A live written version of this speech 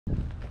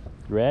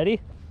You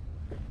ready?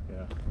 Yeah,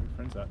 where your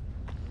friends at?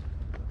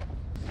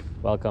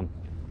 Welcome.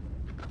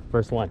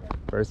 First one.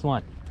 First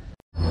one.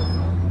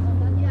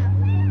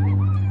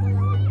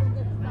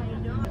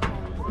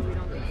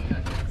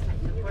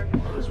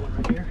 There's one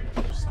right here.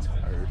 I'm just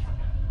tired.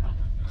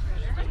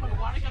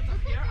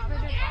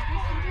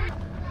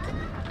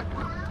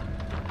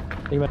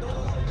 Think about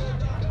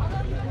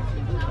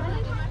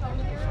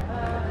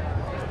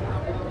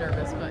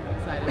Nervous but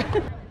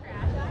excited.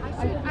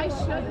 I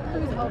should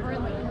cruise over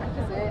and like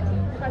practice it.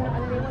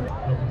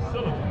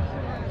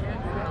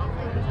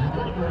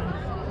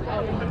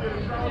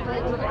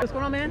 What's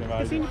going on, man?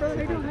 Good seeing you, brother.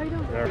 How you doing? How you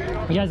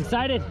doing? You guys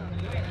excited?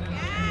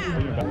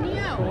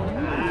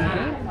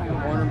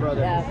 Morning,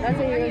 brother. Yeah, that's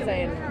what you were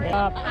saying.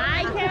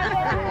 Hi,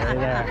 Kevin.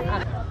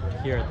 There.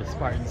 Here at the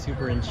Spartan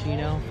Super in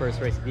Chino,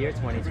 first race of the year,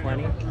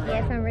 2020.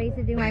 Yes, I'm ready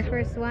to do my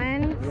first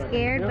one.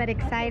 Scared but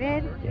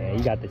excited. Yeah,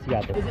 you got this. You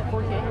got this. Is it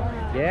 4K?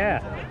 Yeah.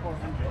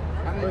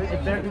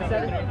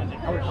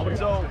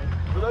 So,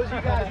 for those of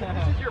you guys, if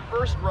this is your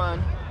first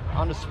run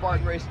on the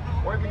Spartan race,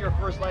 or even your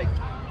first like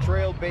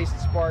trail-based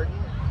Spartan,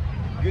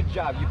 good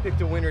job. You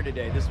picked a winner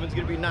today. This one's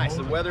gonna be nice.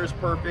 The weather is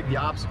perfect. The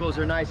obstacles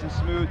are nice and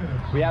smooth.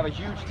 We have a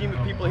huge team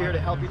of people here to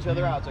help each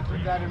other out. So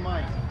keep that in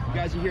mind. You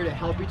guys are here to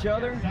help each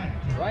other,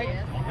 right?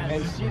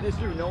 And see this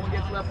through. No one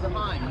gets left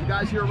behind. You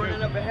guys here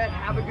running up ahead,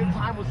 have a good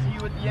time. We'll see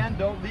you at the end.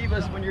 Don't leave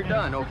us when you're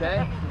done,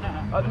 okay?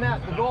 Other than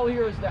that, the goal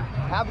here is to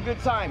have a good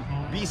time.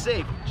 Be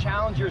safe.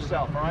 Challenge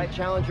yourself, all right?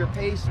 Challenge your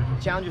pace.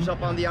 Challenge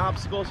yourself on the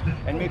obstacles.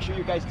 And make sure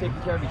you guys take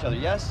care of each other,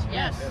 yes?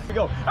 Yes. Here we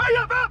go. Hey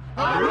up, up!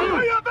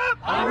 Hey up, up!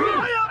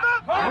 Hey up,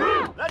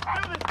 up! Let's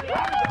do this thing.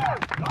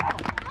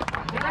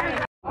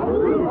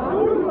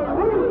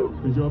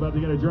 Because you're about to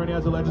get a journey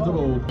as the legends of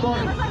old.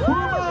 Spartan!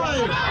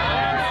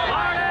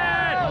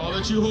 I'll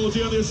let you hold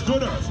together as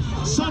good earth.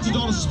 Sons of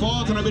Dawn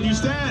Spartan, I bid you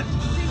stand.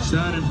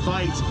 Stand and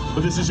fight,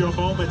 but this is your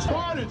moment.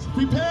 Spartans,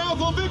 prepare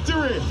for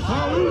victory!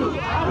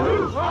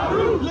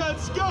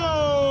 Let's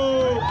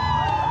go!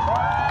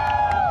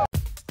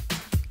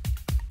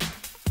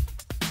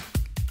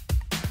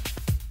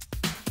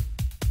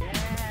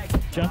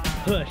 Jump,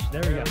 push.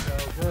 There we go.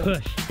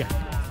 Push. Yeah.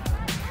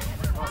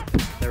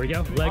 There we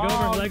go. Leg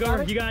over, leg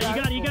over. You got it, you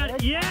got it, you got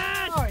it.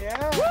 Yes! Oh,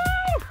 yeah. Woo!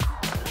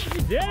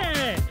 You did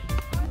it!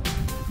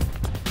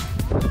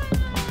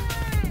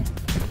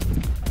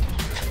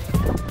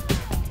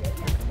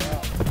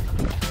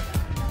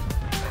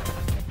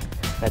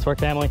 Nice work,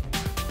 family.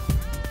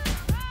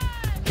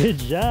 Good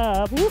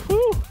job.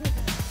 Woohoo!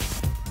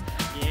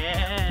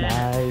 Yeah.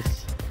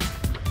 Nice.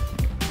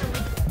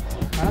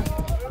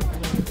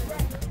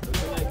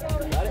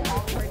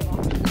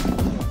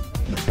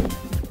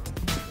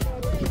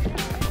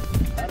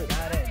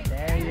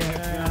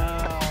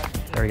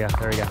 There we go,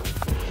 there we go.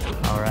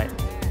 All right.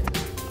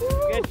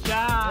 Good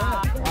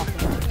job.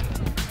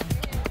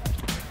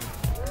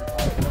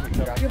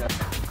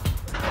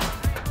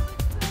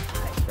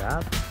 Nice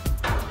job.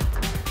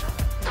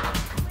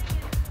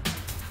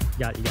 You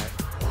got it, you got it.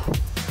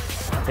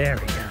 There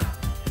we go.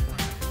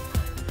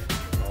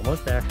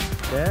 Almost there.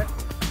 There.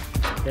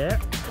 There.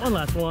 One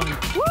last one.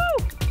 Woo!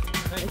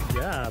 Nice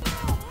job.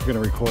 We're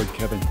gonna record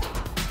Kevin.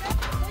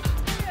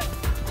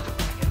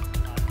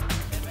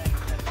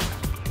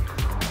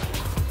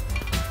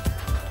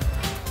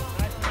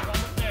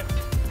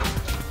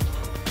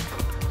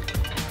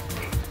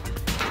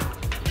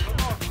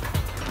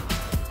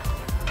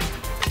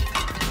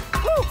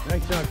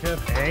 Nice job, Kev.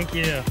 Thank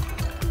you.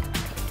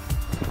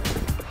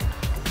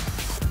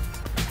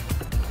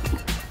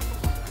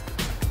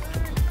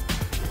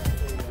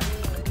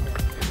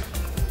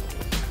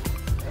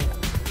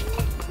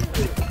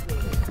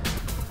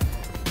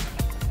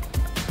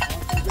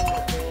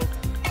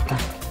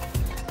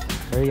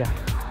 There you go.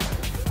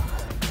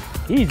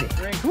 Easy.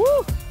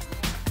 Woo!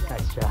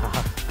 Nice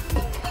job.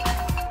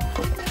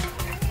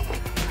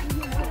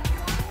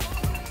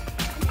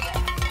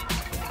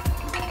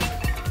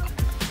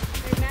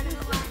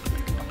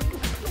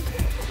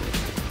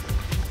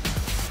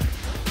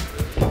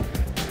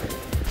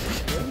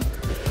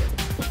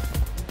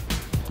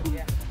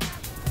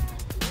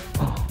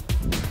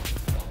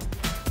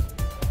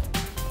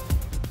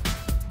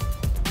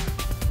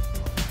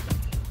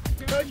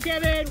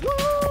 Kevin!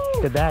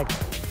 Woo! Good bag.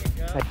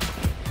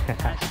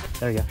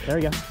 There we go. There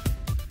we go.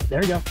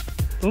 There we go.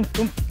 Boom,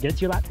 boom. Get it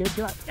to your lap. Get it to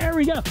your lap. There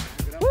we go.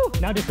 Woo!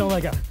 Now just don't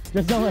let go.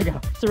 Just don't let go.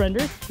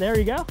 Surrenders. There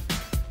you go.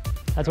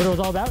 That's what it was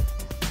all about.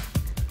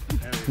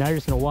 Now you're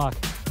just gonna walk.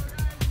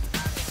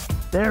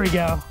 There we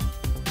go.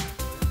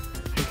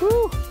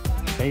 Woo!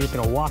 Now you're just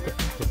gonna walk it.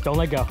 Just don't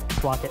let go.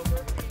 Just walk it.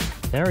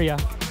 There we go.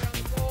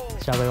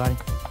 Good job, Leilani.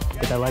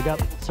 Get that leg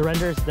up.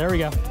 Surrenders. There we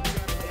go.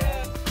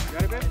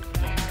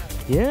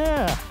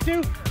 Yeah.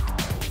 Two.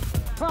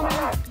 Come on.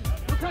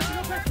 No pressure,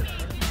 no pressure.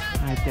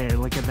 Right there,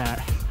 look at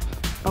that.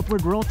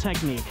 Upward roll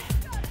technique.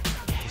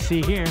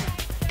 See here,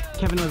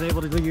 Kevin was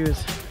able to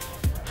use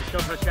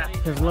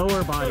his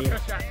lower body.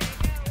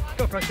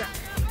 Go for a shot.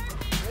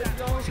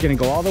 He's gonna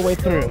go all the way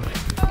through.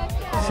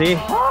 See?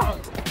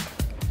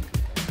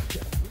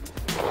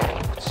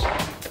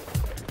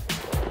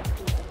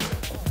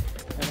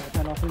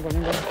 Look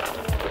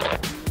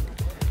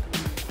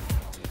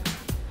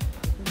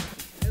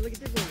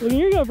at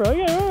you go, bro.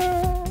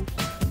 Yeah.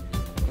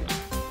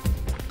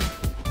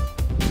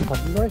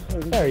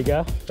 There you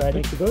go. Try to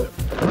hit the boat.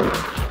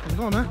 How's it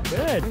going, man?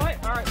 Good. All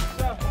right,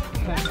 so.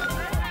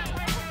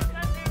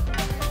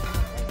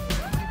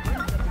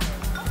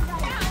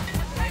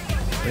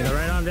 Bring the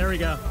right arm. There we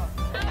go.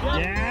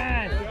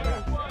 Yes.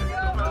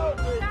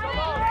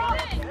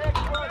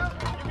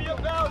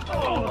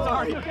 Oh,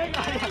 sorry.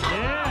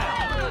 Yeah.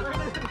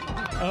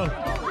 Oh.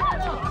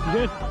 You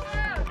good?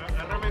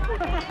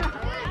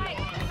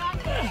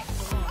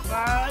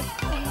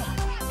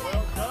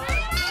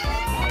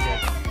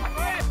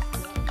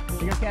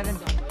 Here, Kevin.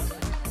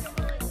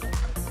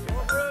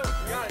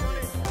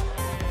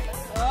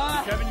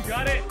 Kevin, you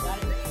got it.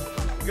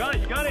 You got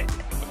it. You got it.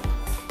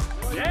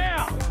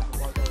 Yeah.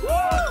 Woo!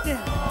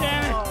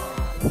 Damn it.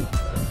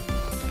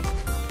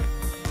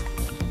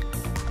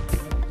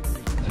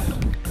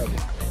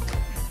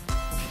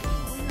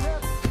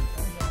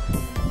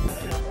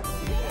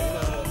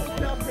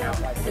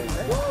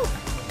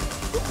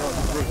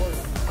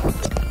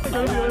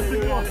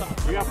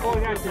 We got full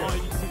action.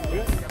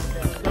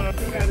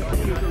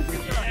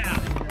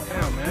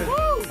 Damn, man.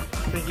 Woo!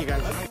 Thank you,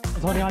 guys.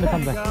 It's holding on to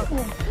something.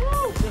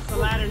 Just the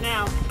ladder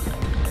now.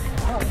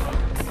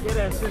 Get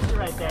a sister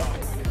right there.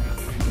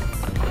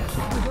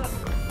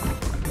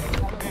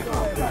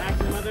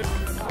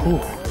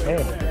 Ooh,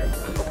 hey.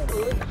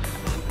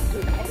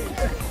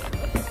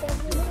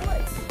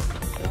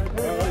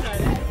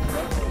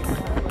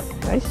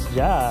 Nice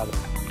job.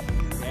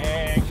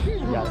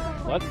 Got it.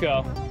 Let's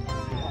go.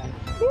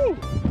 Woo!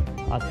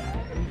 Awesome.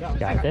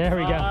 Got it. There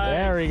we go.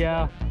 There we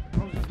go.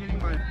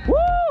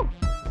 Woo!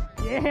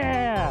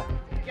 Yeah!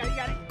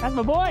 That's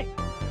my boy!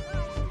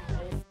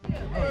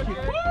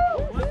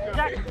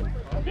 Jack.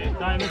 Okay,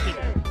 sorry, I missed it.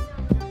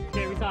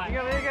 Okay, we saw it.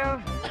 There you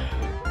go.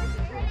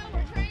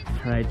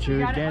 All right, Drew,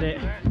 get it.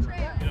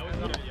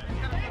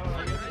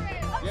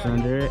 It's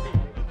under it.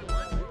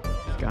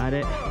 Got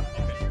it.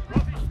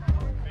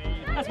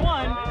 That's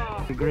one.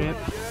 Grip.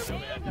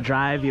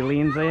 Drive, he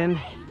leans in.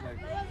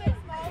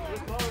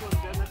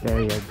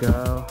 There you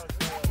go.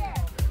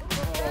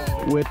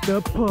 With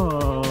the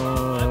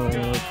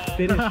push.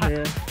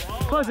 Finisher.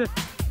 Close it.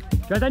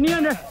 Drive that knee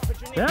under.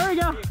 There we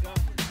go.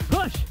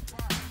 Push.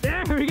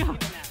 There we go.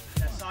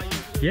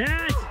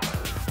 Yes.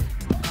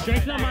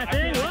 Shake's not my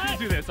thing. What? I could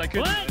do this. I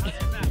could do this.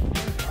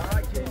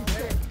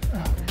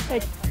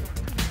 Hey.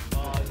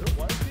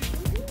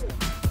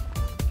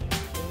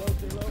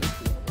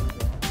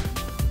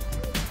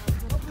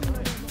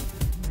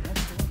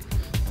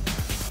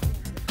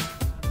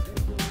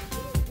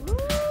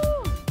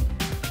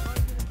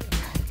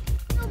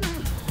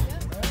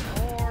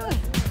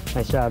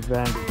 Nice job,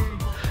 Ben.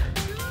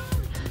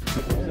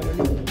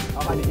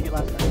 I need to get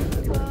last time.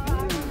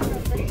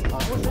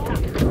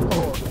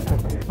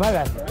 My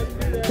bad.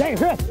 Dang it,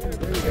 Chris!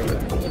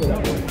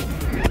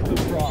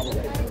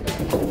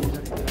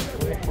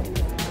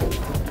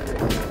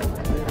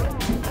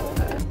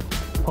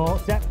 Pull,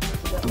 step,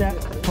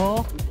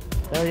 pull.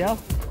 There we go.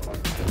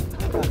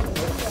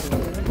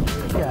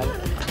 Yeah.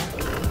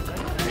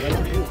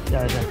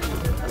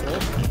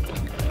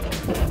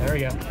 There we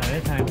go. One at a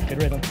time.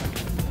 Good rhythm.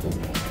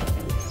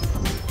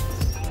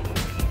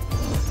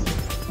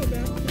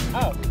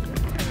 Oh.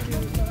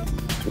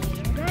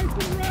 Guys to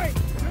the right,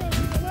 no,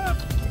 to the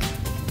left.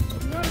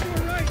 You want to go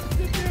right,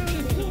 sit down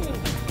and pull.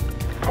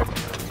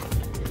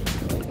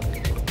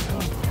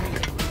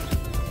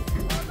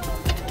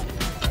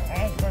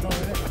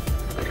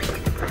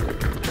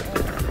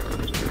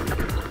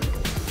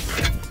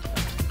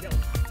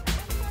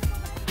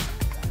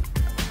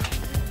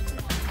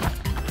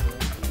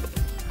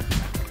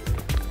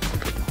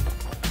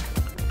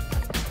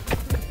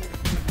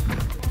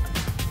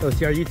 Oh,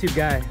 see our YouTube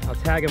guy. I'll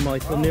tag him while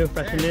he's still new,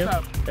 fresh and new.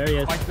 There he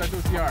is.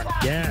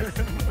 Yes.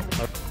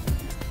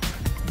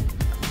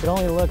 It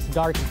only looks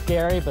dark and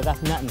scary, but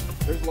that's nothing.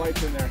 There's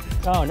lights in there.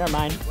 Oh, never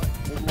mind.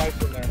 There's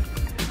lights in there.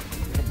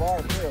 There's a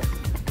bar too.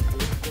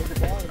 There's a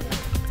bar in there.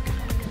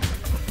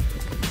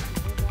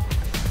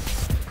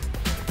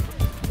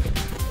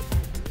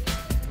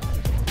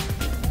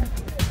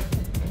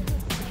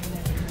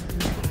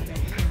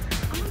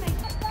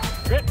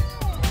 Grip.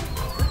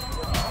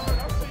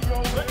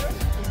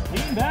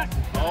 Lean back.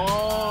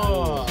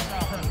 Oh.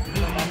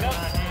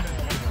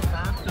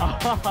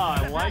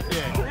 I like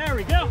it. There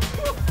we go.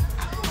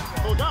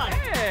 Hold on.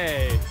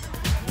 Hey.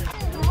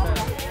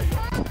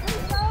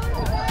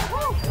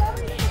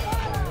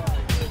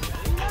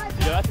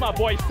 Yeah, that's my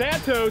boy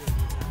Santos.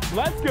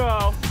 Let's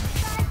go.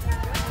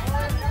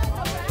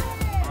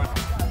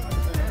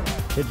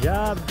 Good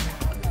job.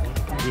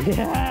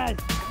 Yes.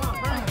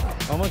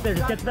 Almost there.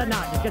 Just get to that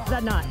knot. Just get to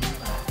that knot.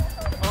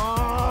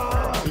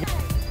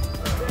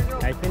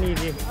 Nice and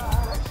easy.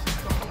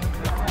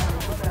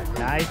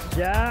 Nice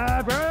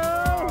job, bro.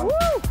 Woo!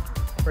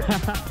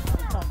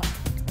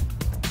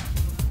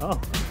 Oh,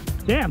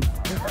 damn.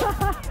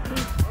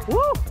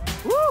 Woo!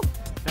 Woo!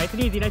 Nice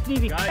and easy. Nice and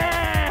easy. Got it.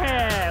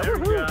 Yeah! There we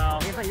Woohoo! go. I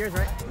guess that's yours,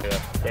 right? Yeah.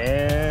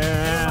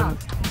 Damn.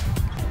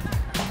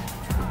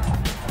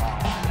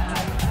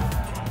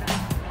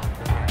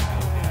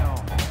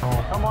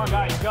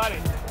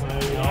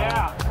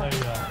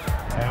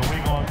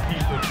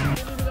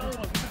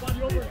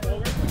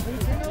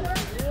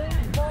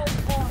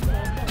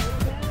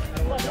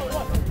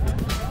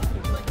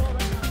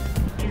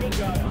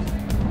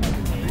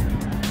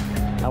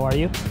 are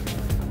you?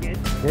 Good.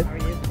 Good. How are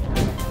you?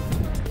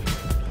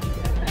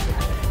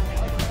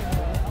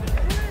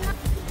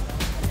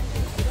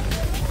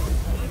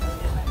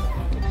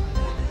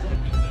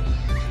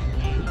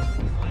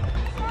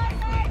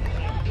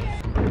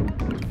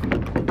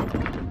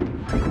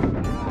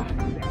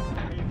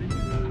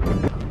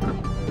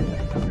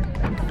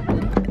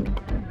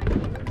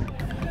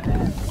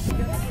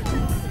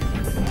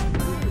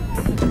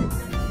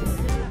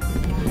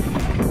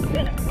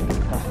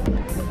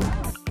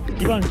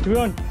 Keep on, keep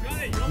on.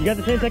 You got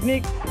the same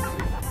technique?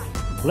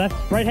 Left,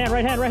 right hand,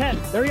 right hand, right hand.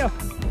 There we go.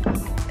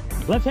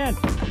 Left hand.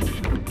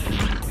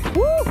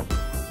 Woo!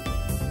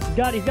 He's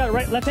got it.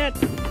 Right, left hand.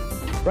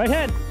 Right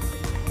hand.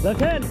 Left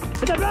hand.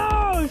 Hit the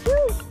nose!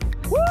 Woo!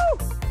 Woo!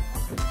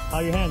 How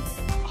are your hands?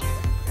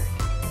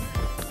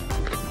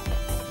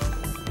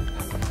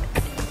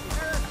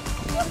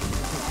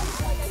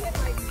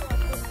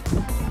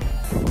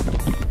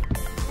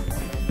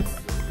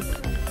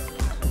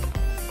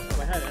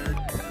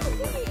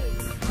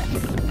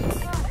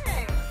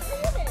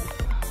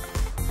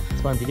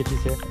 It's fun to get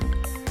used to it.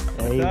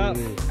 Hey.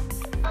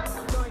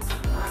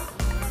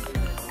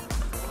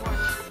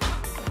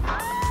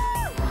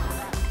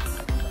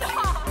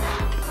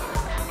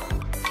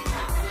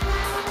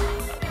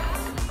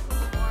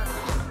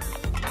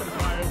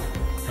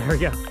 There we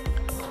go.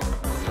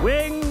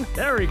 Swing.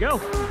 There we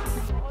go.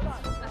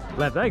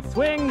 Left leg.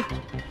 Swing.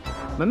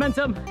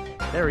 Momentum.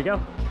 There we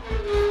go.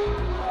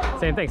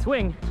 Same thing.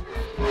 Swing.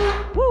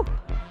 Woo.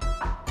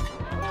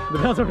 The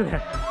bell's over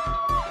there.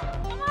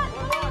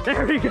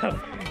 There we go.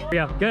 There we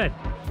go. Good.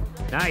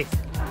 Nice.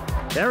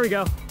 There we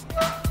go.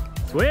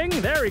 Swing.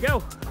 There we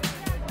go.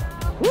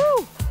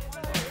 Woo.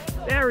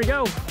 There we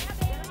go.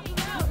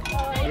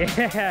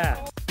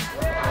 Yeah.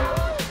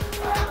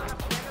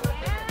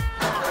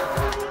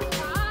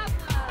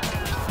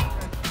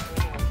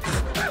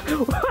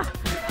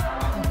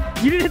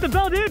 You didn't hit the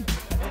bell, dude.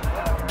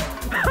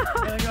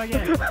 There we go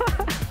again.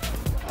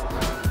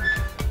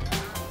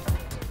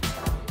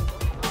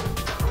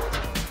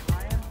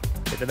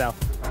 Hit the bell.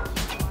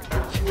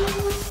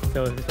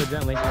 So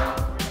gently.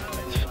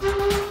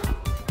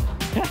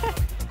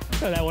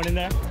 Throw that one in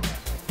there.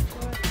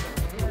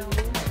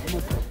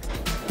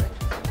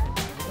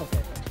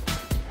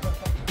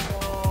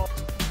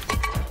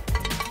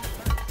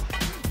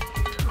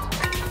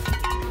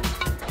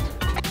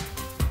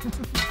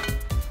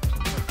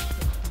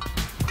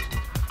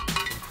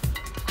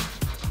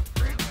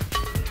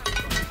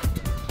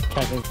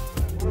 Okay.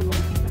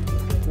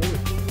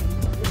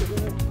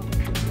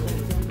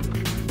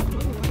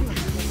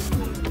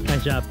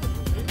 Nice job.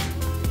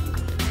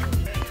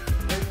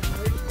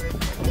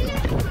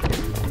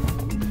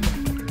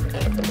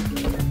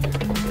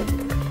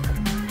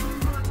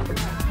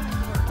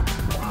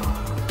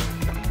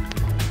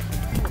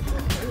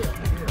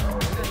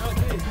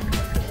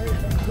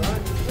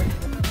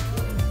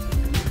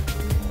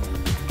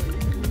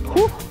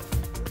 Whew.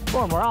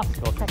 4 more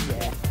obstacles. Heck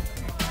yeah.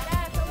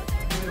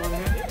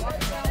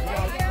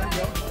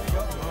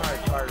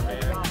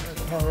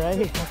 All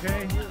right.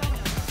 Okay.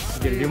 You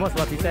gonna do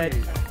muscle up, he said.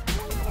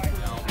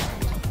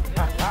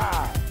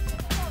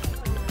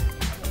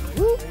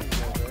 Woo.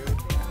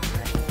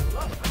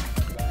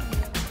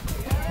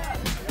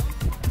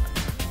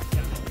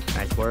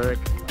 Nice work.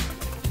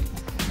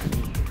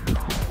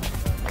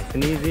 Nice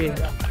and easy.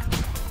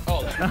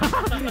 Oh.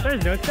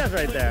 There's no steps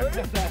right there.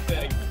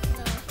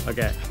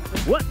 Okay.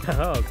 What?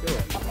 Oh,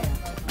 cool.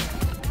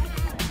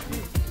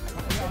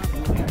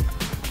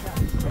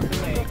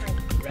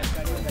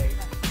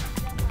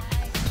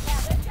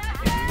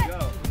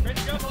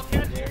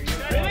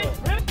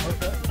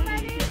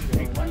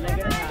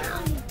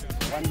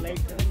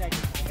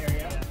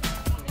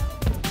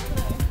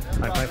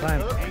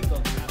 Climb.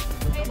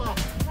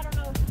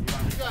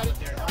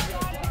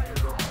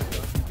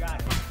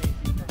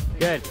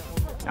 Good.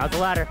 Now the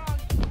ladder.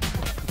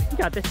 You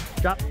got this.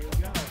 Drop.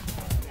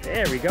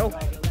 There we go.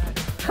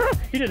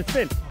 You did a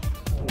spin.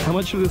 How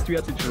much of this do we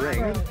have to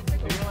drink?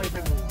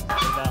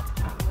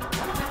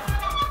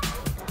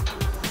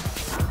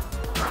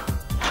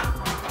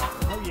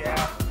 Oh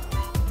yeah.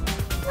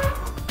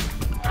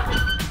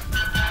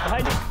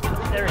 Behind you.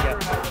 There we go.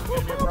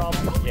 Gonna be a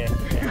problem. Yeah.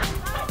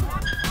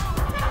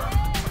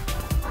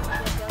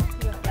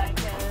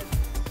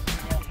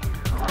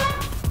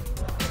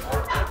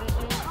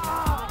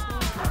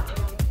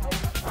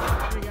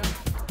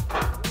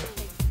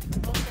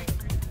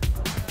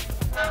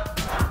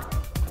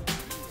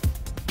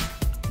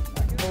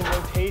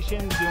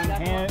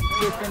 Doing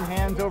twisting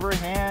hands over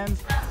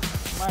hands.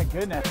 My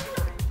goodness.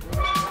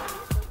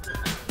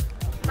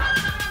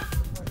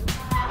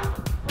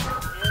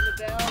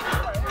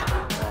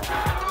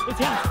 It's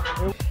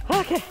down.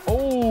 Okay.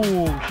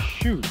 Oh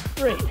shoot.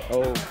 Great.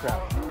 Oh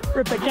crap.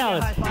 Rip the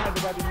callus.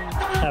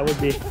 That would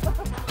be.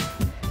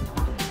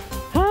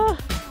 Oh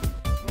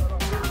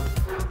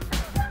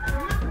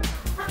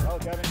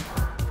Kevin,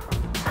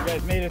 you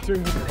guys made it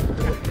through.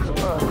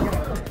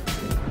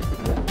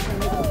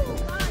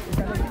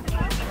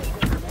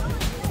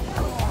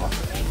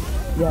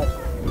 Yes.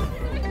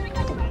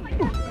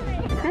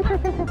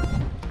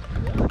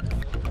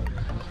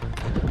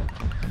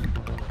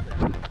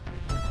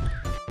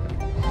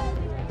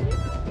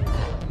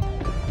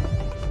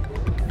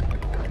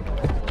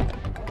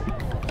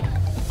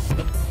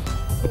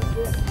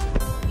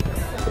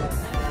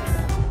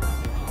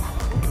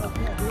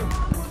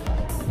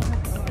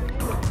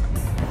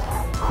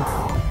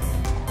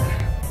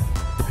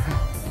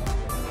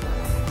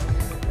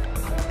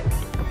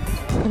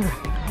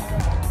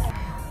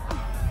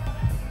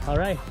 All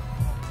right,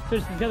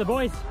 finish this together,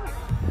 boys.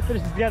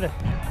 Finish this together.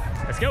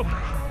 Let's go.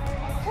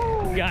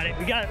 We got it,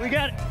 we got it, we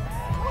got it.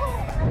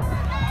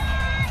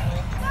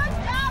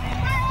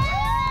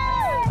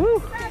 Woo.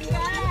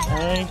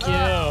 Thank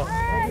you.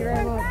 Thank you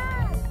very much.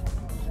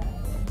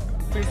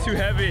 It's too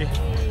heavy.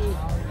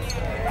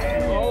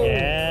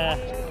 Yeah.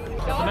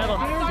 Got the medal.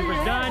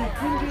 Super's done.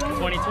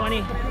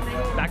 2020.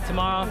 Back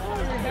tomorrow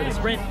for the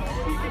sprint.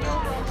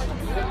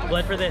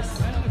 Bled for this.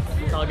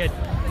 It's all good.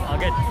 All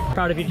good.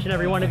 Proud of each and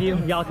every one of you.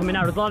 Y'all coming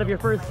out with a lot of your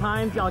first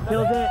times. Y'all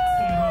killed it.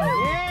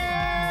 Yeah!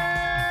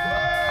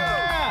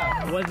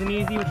 It wasn't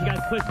easy, but you guys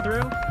pushed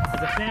through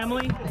as a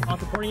family, all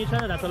supporting each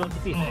other. That's what I love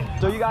to see.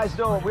 So you guys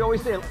know, we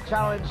always say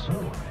challenge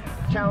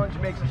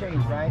makes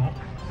change, right?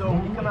 So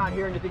you come out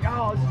here and you think,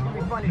 oh, this is gonna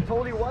be fun. It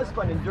totally was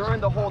fun. And during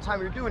the whole time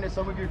you're doing it,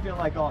 some of you are feeling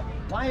like, oh,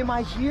 why am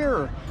I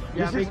here?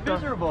 This is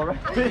miserable, right?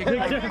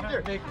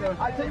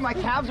 I tell you, my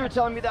calves are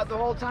telling me that the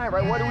whole time,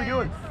 right? What are we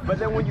doing? But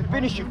then when you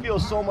finish, you feel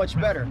so much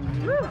better.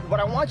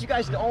 What I want you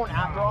guys to own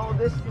after all of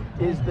this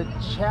is the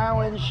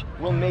challenge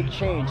will make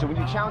change. So when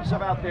you challenge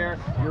yourself out there,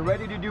 you're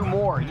ready to do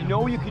more. You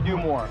know you can do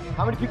more.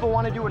 How many people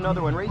want to do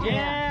another one? Raise your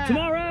hand.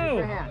 Tomorrow!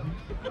 Raise your hand.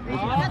 Yeah.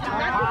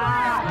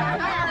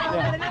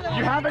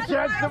 You have a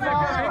chance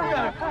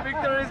tomorrow.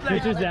 Victor is like...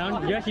 Picture's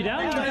down. You actually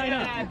down? You can sign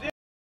up.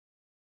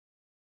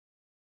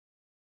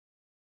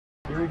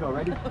 Here we go,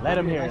 ready? Let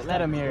him hear it,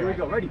 let him hear it. Here we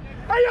go, ready?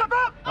 Hey up!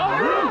 Hey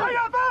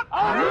up!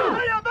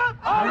 Hey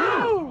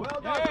up!